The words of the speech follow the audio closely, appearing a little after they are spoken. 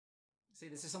See,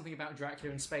 this is something about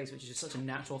Dracula in space, which is just such a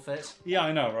natural fit. Yeah,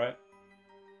 I know, right?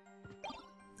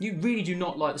 You really do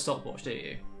not like the stopwatch, do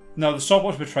you? No, the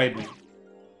stopwatch betrayed me.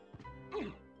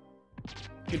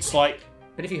 It's like...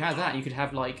 But if you had that, you could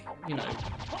have, like, you know,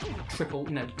 triple,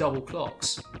 you know, double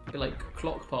clocks. It'd be like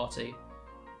clock party.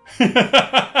 Good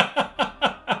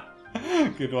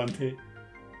one, T.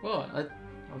 What?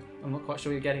 I'm not quite sure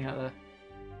what you're getting at there.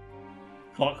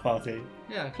 Clock party.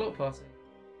 Yeah, clock party.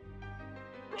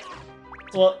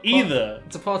 Well, either...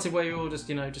 It's a party where you're all just,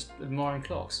 you know, just admiring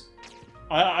clocks.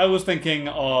 I was thinking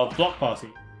of Block Party.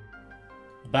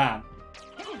 Bam.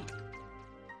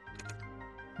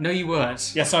 No, you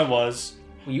weren't. Yes, I was.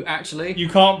 Were you actually? You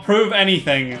can't prove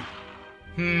anything.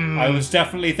 I was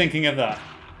definitely thinking of that.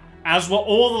 As were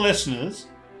all the listeners.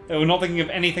 They were not thinking of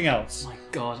anything else. Oh my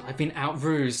god, I've been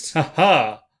out-rused.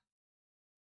 Haha.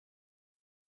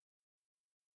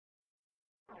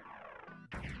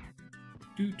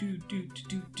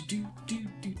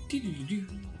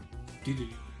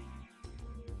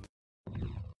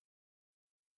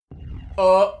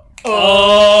 Oh,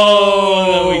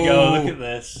 there we go. Look at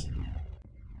this.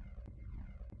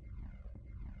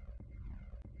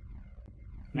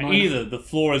 Now, either the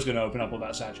floor is going to open up or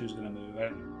that statue is going to move.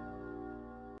 Right?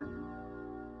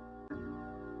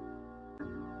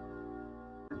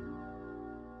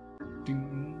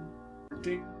 Ding,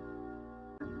 ding.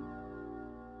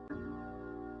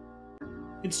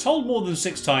 It's told more than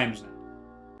 6 times now.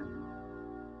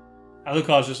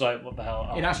 Alucard's just like, what the hell?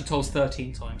 Oh. It actually tolls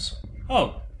 13 times.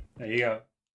 Oh, there you go.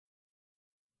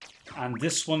 And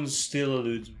this one still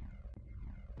eludes me.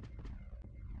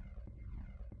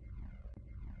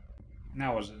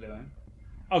 Now what's it doing?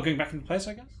 Oh, going back into place,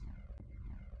 I guess?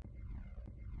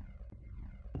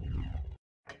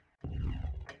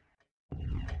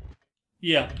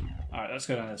 Yeah. Alright, let's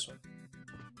go down this way.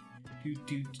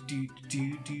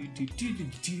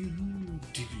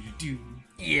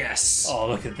 Yes! Oh,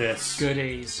 look at this.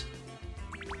 Goodies.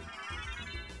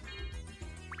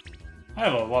 I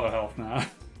have a lot of health now.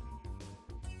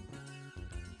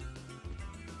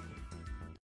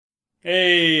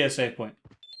 Hey, a save point.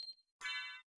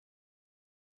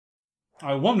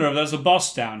 I wonder if there's a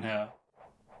boss down here.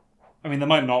 I mean, there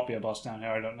might not be a boss down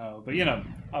here, I don't know. But, you know,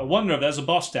 I wonder if there's a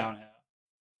boss down here.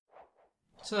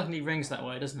 Certainly rings that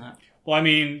way, doesn't it? Well, I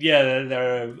mean, yeah,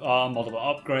 there are multiple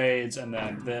upgrades, and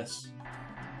then this.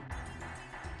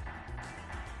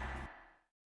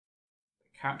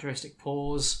 Characteristic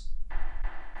pause.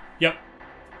 Yep.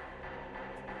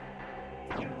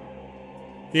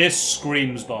 This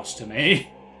screams boss to me.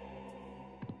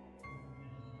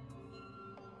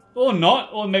 Or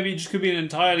not, or maybe it just could be an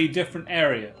entirely different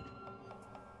area.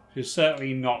 Which is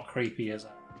certainly not creepy as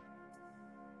that.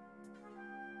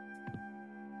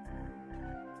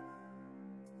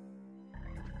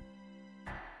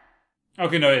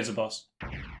 Okay, no, it is a boss.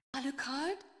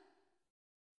 Alucard?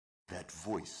 That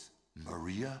voice,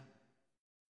 Maria?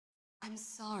 I'm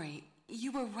sorry.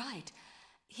 You were right.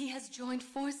 He has joined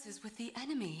forces with the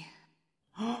enemy.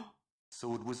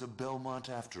 So it was a Belmont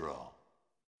after all.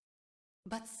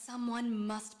 But someone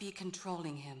must be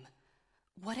controlling him.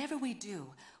 Whatever we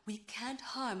do, we can't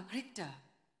harm Richter.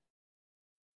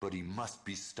 But he must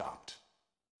be stopped.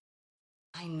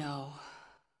 I know.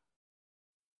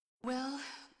 Well,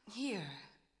 here.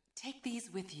 Take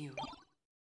these with you.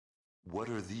 What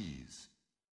are these?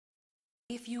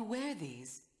 If you wear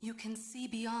these, you can see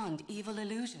beyond evil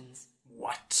illusions.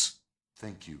 What?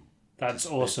 Thank you. That's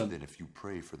It's awesome. better than if you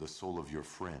pray for the soul of your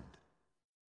friend.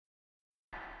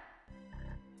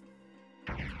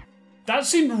 That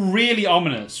seemed really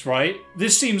ominous, right?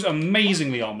 This seems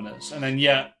amazingly ominous, and then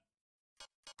yet...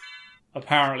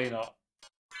 apparently not.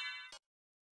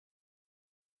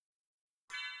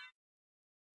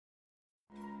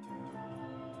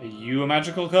 Are you a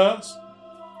magical curse?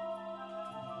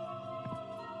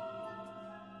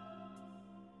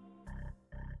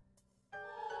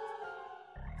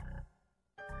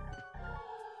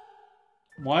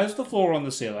 Why is the floor on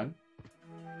the ceiling?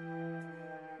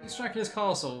 It's Dracula's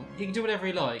castle. He can do whatever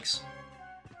he likes.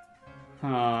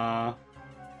 Huh.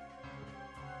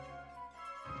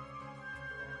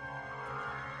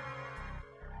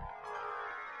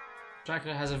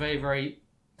 Dracula has a very, very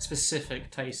specific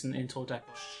taste in indoor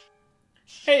decor.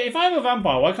 Hey, if I'm a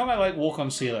vampire, why can't I, like, walk on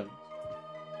ceiling?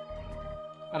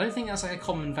 I don't think that's like a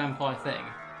common vampire thing.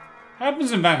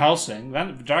 Happens in Van Helsing.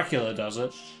 Dracula does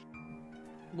it.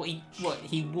 What,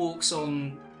 he walks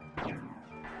on...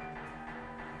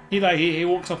 He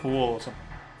walks up a wall or something.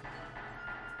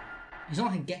 He's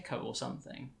not like a gecko or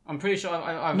something. I'm pretty sure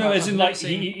I've No, as in, like,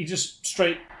 seen... he just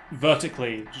straight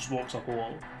vertically just walks up a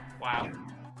wall. Wow.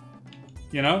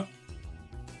 You know?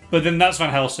 But then that's Van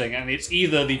Helsing, and it's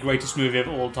either the greatest movie of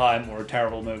all time or a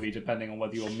terrible movie, depending on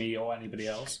whether you're me or anybody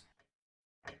else.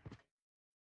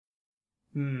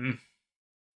 I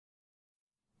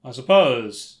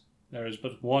suppose there is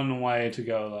but one way to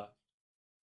go there.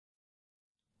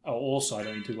 Oh, also, I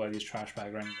don't need to wear these trash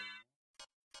bag rings.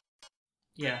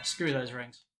 Yeah, screw those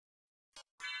rings.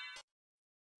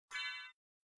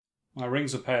 My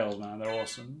rings are pales, man. They're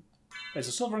awesome. Is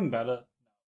a silver ring better?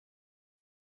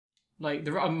 Like,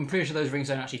 I'm pretty sure those rings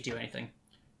don't actually do anything.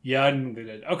 Yeah, I didn't think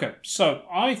they did. Okay, so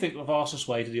I think the fastest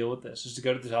way to deal with this is to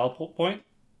go to the teleport point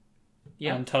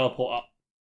and teleport up.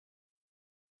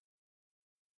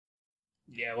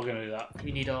 Yeah, we're gonna do that.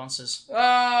 We need answers.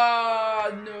 Ah,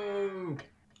 no!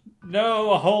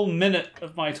 No, a whole minute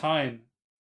of my time.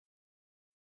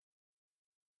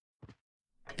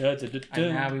 And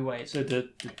now we wait. I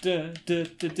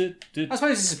suppose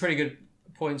this is a pretty good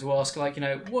point to ask, like, you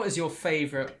know, what is your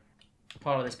favourite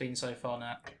part of this been so far,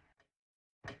 Nat?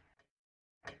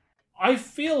 I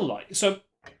feel like... So,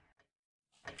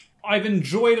 I've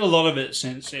enjoyed a lot of it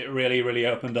since it really, really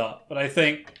opened up. But I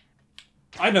think...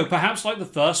 I don't know, perhaps like the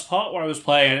first part where I was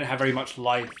playing and it had very much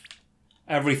life.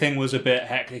 Everything was a bit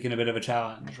hectic and a bit of a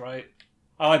challenge, right?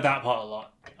 I like that part a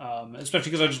lot. Especially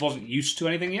because I just wasn't used to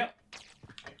anything yet.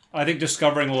 I think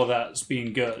discovering all of that's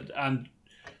been good. And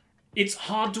it's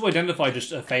hard to identify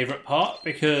just a favourite part,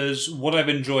 because what I've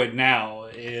enjoyed now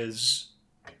is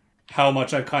how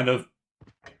much I've kind of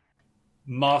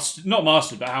not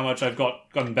mastered, but how much I've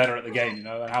gotten better at the game, you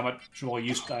know, and how much more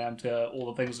used I am to all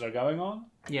the things that are going on.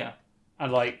 Yeah.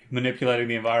 And, like, manipulating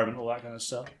the environment, all that kind of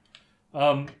stuff.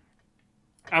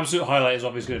 Absolute highlight is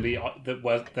obviously going to be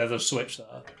where there's a switch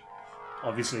there.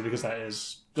 Obviously, because that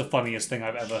is the funniest thing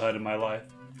I've ever heard in my life.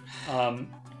 No,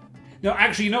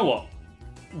 actually, you know what?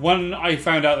 When I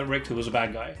found out that Richter was a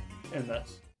bad guy in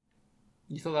this,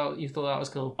 You thought that was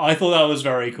cool. I thought that was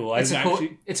very cool.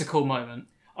 It's a cool moment.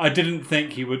 I didn't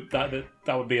think he would that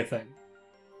would be a thing.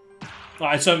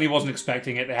 I certainly wasn't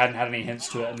expecting it. They hadn't had any hints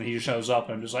to it, and he shows up,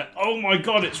 and I'm just like, oh my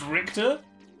god, it's Richter!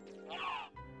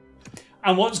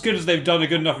 And what's good is they've done a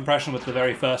good enough impression with the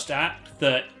very first act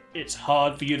that it's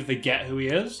hard for you to forget who he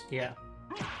is. Yeah.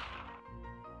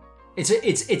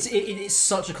 It's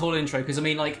such a cool intro, because I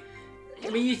mean,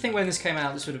 you think when this came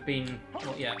out, this would have been,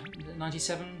 what, yeah,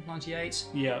 97, 98?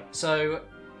 Yeah. So,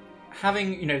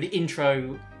 having, you know, the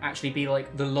intro actually be,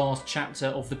 like, the last chapter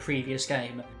of the previous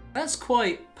game, that's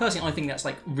quite, personally, I think that's,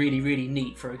 like, really, really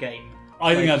neat for a game.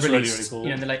 I think that's released, really, really cool. You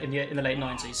know, in the late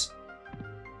 90s.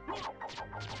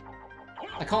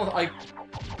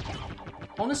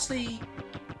 Honestly,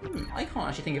 I can't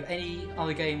actually think of any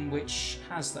other game which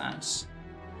has that.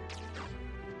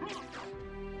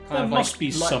 There must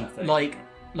be something. Like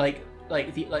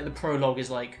the prologue is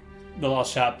like the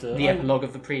last chapter. The epilogue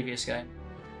of the previous game.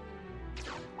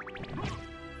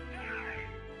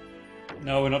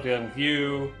 No, we're not dealing with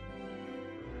you.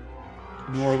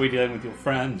 Nor are we dealing with your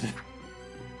friend.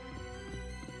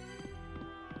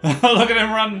 Look at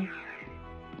him run!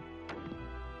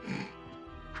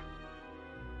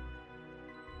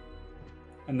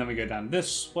 And then we go down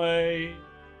this way.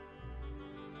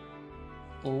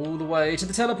 All the way to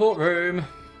the teleport room.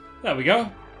 There we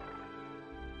go.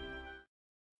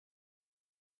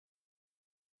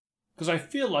 Because I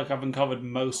feel like I've uncovered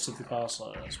most of the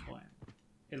castle at this point.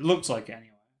 It looks like it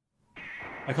anyway.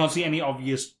 I can't see any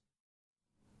obvious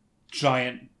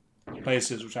giant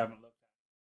places which I haven't looked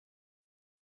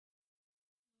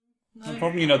at. No.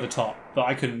 Probably the top, but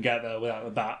I couldn't get there without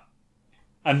the bat.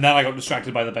 And then I got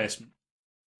distracted by the basement.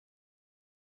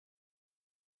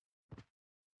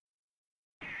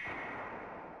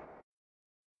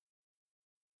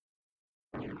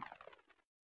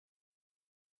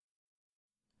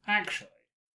 Actually,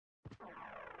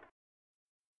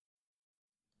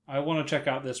 I want to check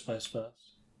out this place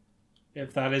first.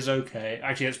 If that is okay.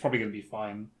 Actually, it's probably going to be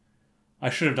fine. I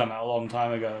should have done that a long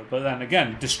time ago. But then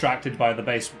again, distracted by the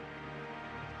basement.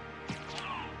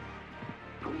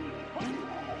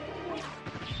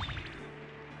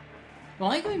 Am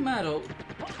I going mad? Or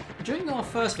during our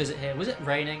first visit here, was it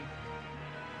raining?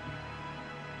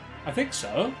 I think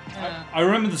so. Yeah. I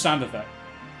remember the sound effect.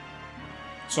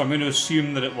 So I'm going to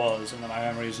assume that it was, and that my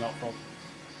memory is not faulty.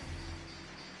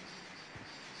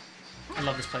 I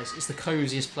love this place. It's the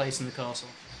coziest place in the castle.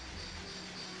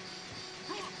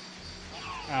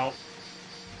 Ow.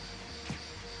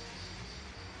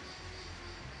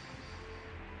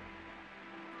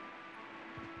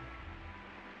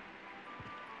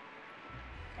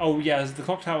 Oh yeah, the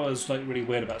clock tower is like really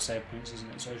weird about save points, isn't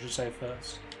it? So I should save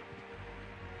first.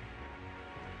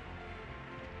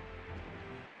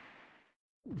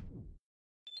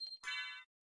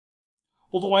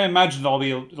 Although I imagine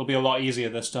it'll be a lot easier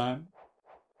this time.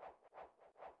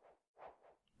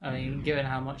 I mean, given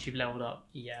how much you've leveled up,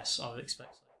 yes, I would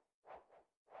expect so.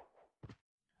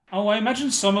 Oh, I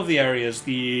imagine some of the areas,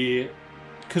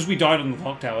 because we died on the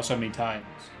clock tower so many times,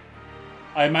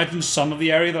 I imagine some of the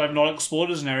area that I've not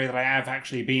explored is an area that I have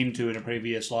actually been to in a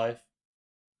previous life.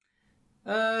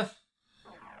 Yeah,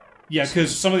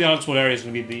 because some of the unexplored areas are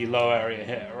going to be the lower area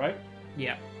here, right?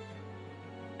 Yeah.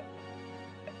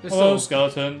 Hello,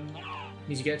 skeleton.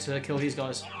 Need to get to kill these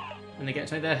guys. And they get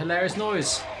to make their hilarious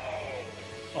noise.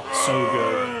 Oh, so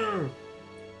good.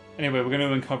 Anyway, we're going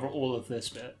to uncover all of this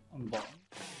bit on the bottom.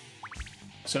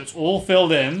 So it's all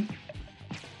filled in.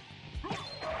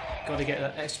 Gotta get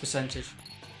that extra percentage.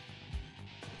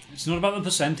 It's not about the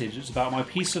percentage, it's about my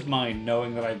peace of mind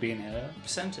knowing that I've been here.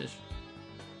 Percentage?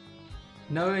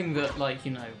 Knowing that, like,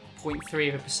 you know,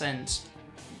 0.3%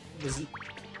 was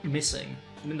missing.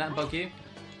 Didn't that bug you?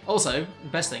 Also, the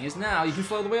best thing is now you can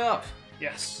fly all the way up.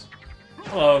 Yes.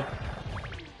 Hello.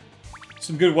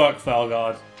 Some good work,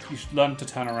 Felguard. You should learn to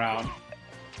turn around.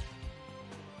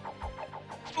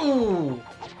 Ooh!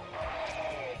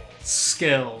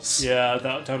 Skills. Yeah,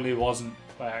 that totally wasn't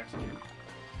by accident.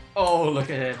 Oh, look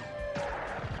at him.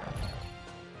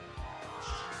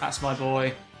 That's my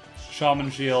boy.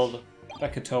 Shaman Shield,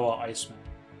 Bekatoa Iceman.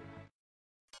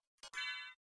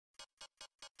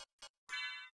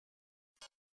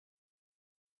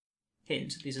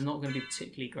 Hint, these are not going to be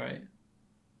particularly great.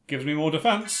 Gives me more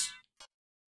defense.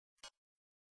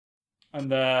 And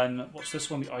then, what's this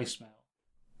one? The Ice Mail.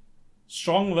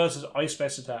 Strong versus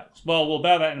ice-based attacks. Well, we'll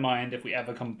bear that in mind if we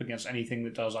ever come up against anything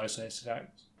that does ice-based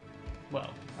attacks. Well,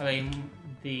 I mean,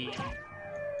 the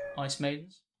Ice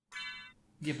Maidens.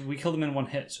 Yeah, but we kill them in one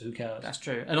hit, so who cares? That's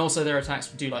true. And also their attacks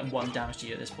do like 1 damage to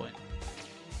you at this point.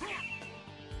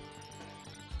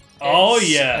 Oh, It's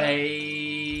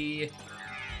yeah!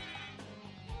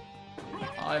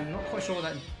 I'm not quite sure what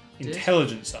that did.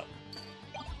 Intelligence up.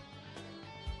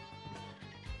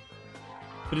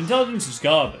 But intelligence is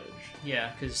garbage.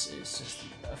 Yeah, because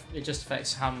it just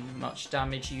affects how much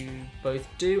damage you both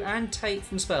do and take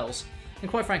from spells. And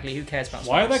quite frankly, who cares about spells?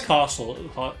 Why are there castle?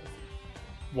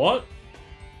 What?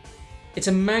 It's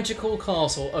a magical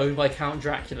castle owned by Count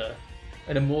Dracula,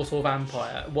 an immortal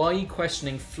vampire. Why are you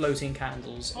questioning floating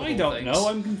candles? I don't know,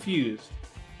 I'm confused.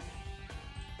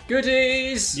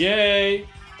 Goodies! Yay!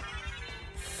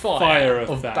 Fire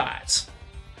of bat.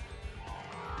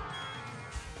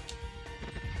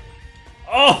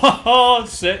 Oh,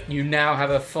 sick! You now have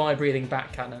a fire-breathing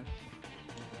bat cannon.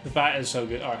 The bat is so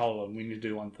good. Alright, hold on, we need to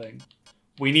do one thing.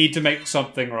 We need to make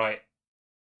something right.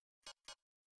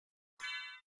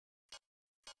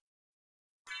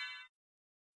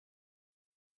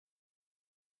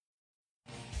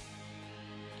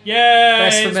 Yay!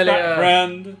 Best It's familiar. Bat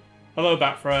Friend. Hello,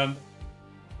 Bat Friend.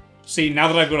 See, now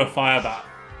that I've got a fire bat,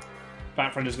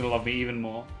 Bat Friend is going to love me even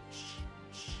more.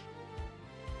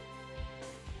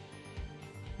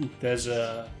 Ooh, there's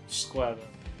a square there.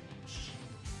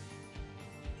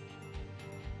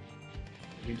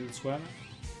 Did we do the square now?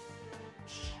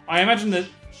 I imagine that...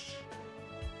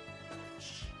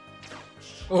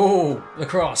 Oh, the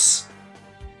cross.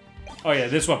 Oh yeah,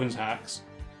 this weapon's hacks.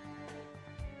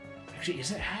 Actually,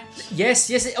 is it hacks?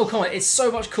 Yes. Oh, come on. It's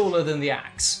so much cooler than the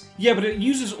axe. Yeah, but it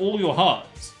uses all your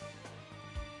hearts.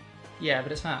 Yeah,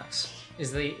 but it's hacks.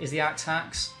 Is the axe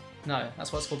hacks? No,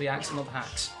 that's why it's called the axe and not the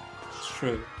hacks. It's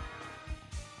true.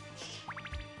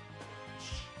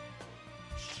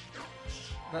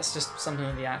 That's just something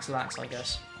that the axe lacks, I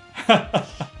guess.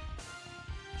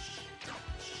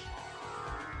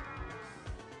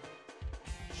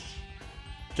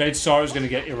 Jade Star is going to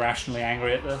get irrationally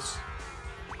angry at this.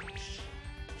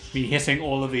 Me hitting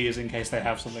all of these in case they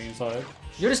have something inside.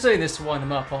 You're just doing this to wind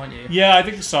them up, aren't you? Yeah, I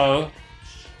think so.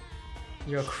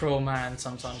 You're a cruel man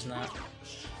sometimes now.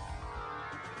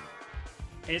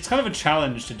 It's kind of a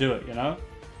challenge to do it, you know?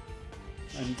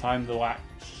 And time the whack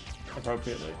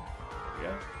appropriately.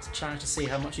 Yeah. It's a challenge to see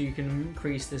how much you can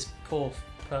increase this poor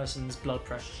person's blood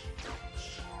pressure.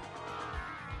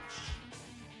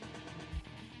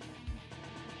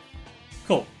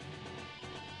 Cool.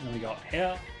 And then we got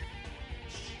here.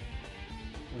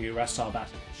 We arrest our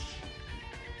battle.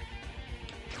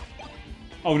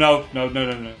 Oh no.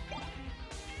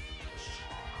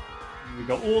 We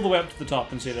go all the way up to the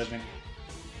top and see if there's anything.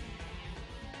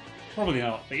 Probably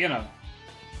not, but you know.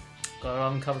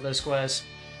 Gotta uncover those squares.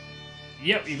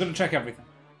 Yep, you've got to check everything.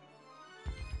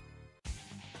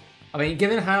 I mean,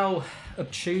 given how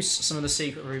obtuse some of the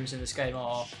secret rooms in this game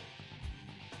are,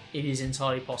 it is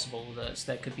entirely possible that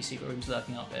there could be secret rooms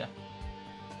lurking up here.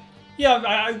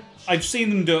 Yeah, I've seen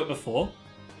them do it before.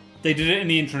 They did it in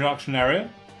the introduction area,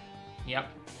 Yep.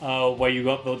 where you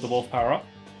got the wolf power up.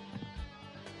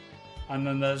 And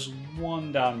then there's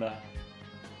one down there.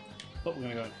 But we're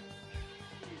gonna go in.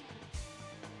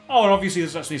 Oh, and obviously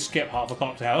there's actually skip half a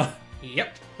cocktail.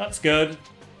 Yep. That's good.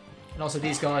 And also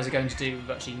these guys are going to do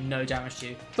virtually no damage to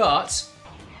you, but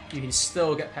you can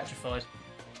still get petrified.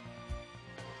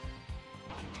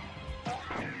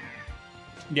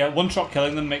 Yeah, one shot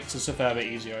killing them makes this a fair bit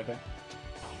easier, I think.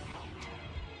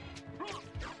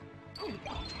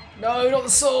 No, not the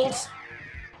salt!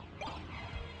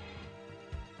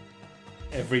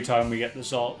 Every time we get the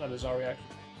salt, that is our reaction.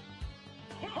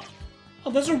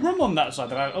 Oh, there's a room on that side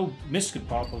that I... Oh, Mist could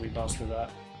probably pass through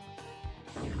that.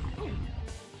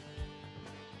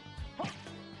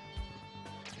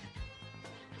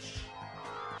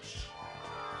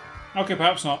 Okay,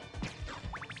 perhaps not. I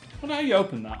wonder how you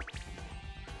open that.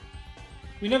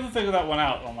 We never figured that one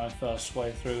out on my first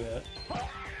way through here.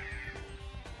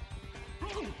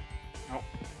 Ow.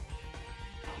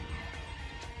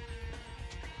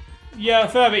 Yeah, a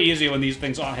fair bit easier when these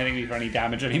things aren't hitting me for any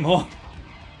damage anymore.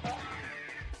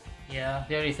 Yeah,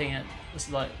 the only thing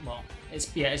it's like, well, it's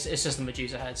just the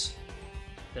Medusa heads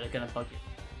that are gonna bug you.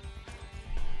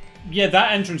 Yeah,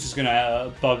 that entrance is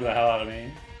gonna bug the hell out of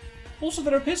me. Also,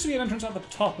 there appears to be an entrance at the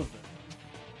top of it.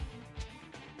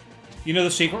 You know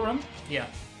the secret room? Yeah.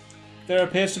 There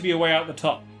appears to be a way out the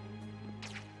top.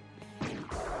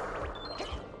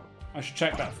 I should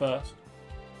check that first.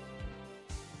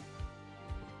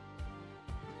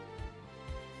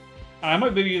 I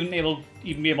might be even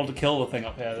be able to kill the thing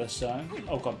up here this time.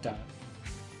 Oh god damn it.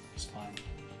 It's fine.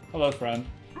 Hello, friend.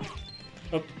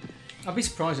 Oh. I'd be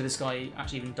surprised if this guy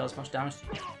actually even does much damage.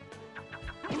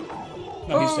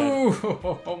 No, he's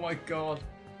dead. Oh my god.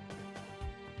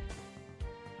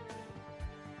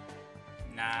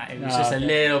 Nah, it was just a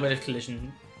little bit of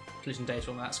collision data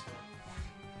on that squad.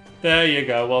 There you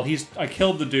go. Well, I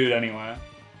killed the dude anyway.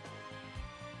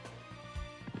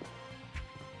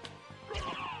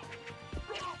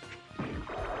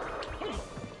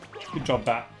 Good job,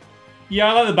 Bat. Yeah,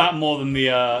 I like the Bat more than the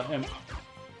imp.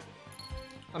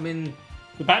 I mean,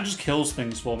 the Bat just kills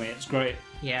things for me. It's great.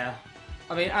 Yeah.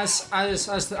 I mean, as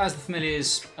the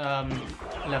familiars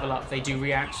level up, they do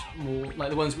react more. Like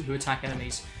the ones who attack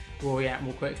enemies will react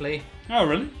more quickly. Oh,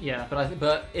 really? Yeah,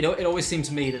 but it always seemed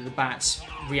to me that the bats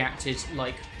reacted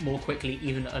like more quickly,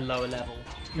 even at a lower level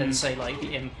than say like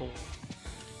the imp or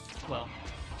well,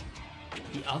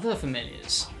 the other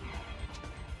familiars.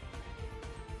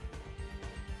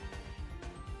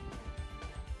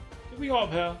 Did we go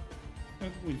up here? I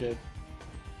think we did.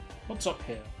 What's up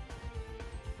here?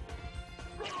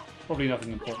 Probably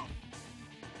nothing important.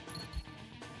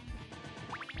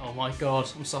 Oh my god,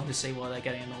 I'm starting to see why they're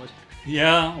getting annoyed.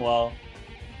 Yeah, well.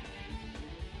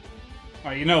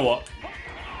 Alright, you know what?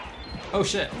 Oh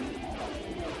shit.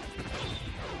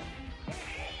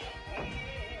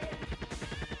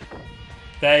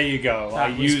 There you go. That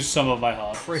I used some of my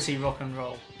heart. Pretty rock and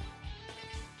roll.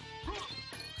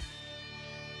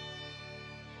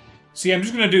 See, I'm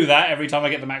just going to do that every time I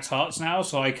get the max hearts now,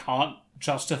 so I can't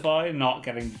justify not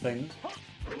getting the things.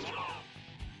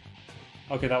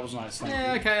 Okay, that was nice. Thank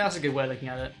Yeah, you. okay, that's a good way of looking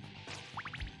at it.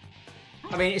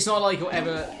 I mean, it's not like you're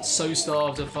ever so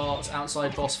starved of hearts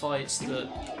outside boss fights that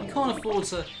you can't afford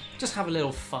to just have a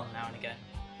little fun now and again.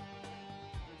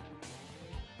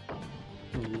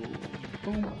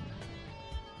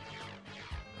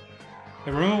 I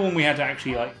remember when we had to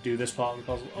actually like do this part of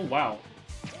the puzzle. Oh wow,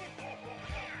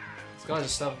 These guys are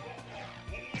stubborn.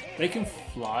 they can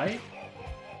fly.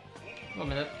 I mean,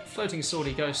 they're floating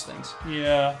swordy ghost things.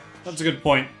 Yeah, that's a good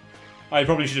point. I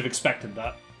probably should have expected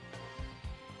that.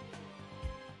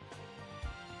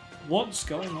 What's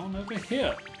going on over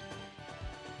here?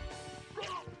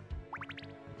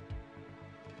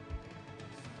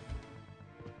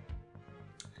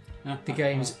 The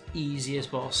game's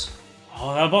easiest boss.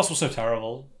 Oh, that boss was so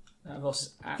terrible. That boss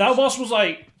is That boss was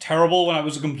like terrible when I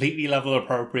was a completely level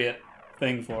appropriate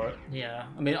thing for it. Yeah,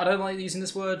 I mean, I don't like using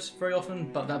this word very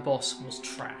often, but that boss was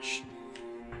trash.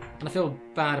 And I feel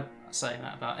bad saying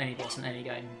that about any boss in any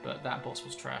game, but that boss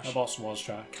was trash. That boss was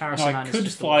trash. Karasaman Now, I is could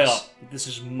just the fly worst. up, but this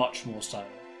is much more stylish.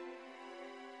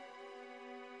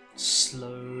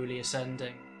 Slowly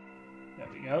ascending. There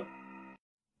we go.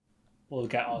 We'll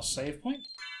get our save point.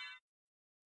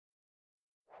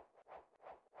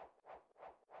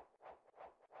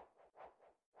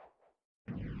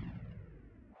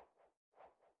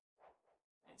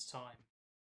 It's time.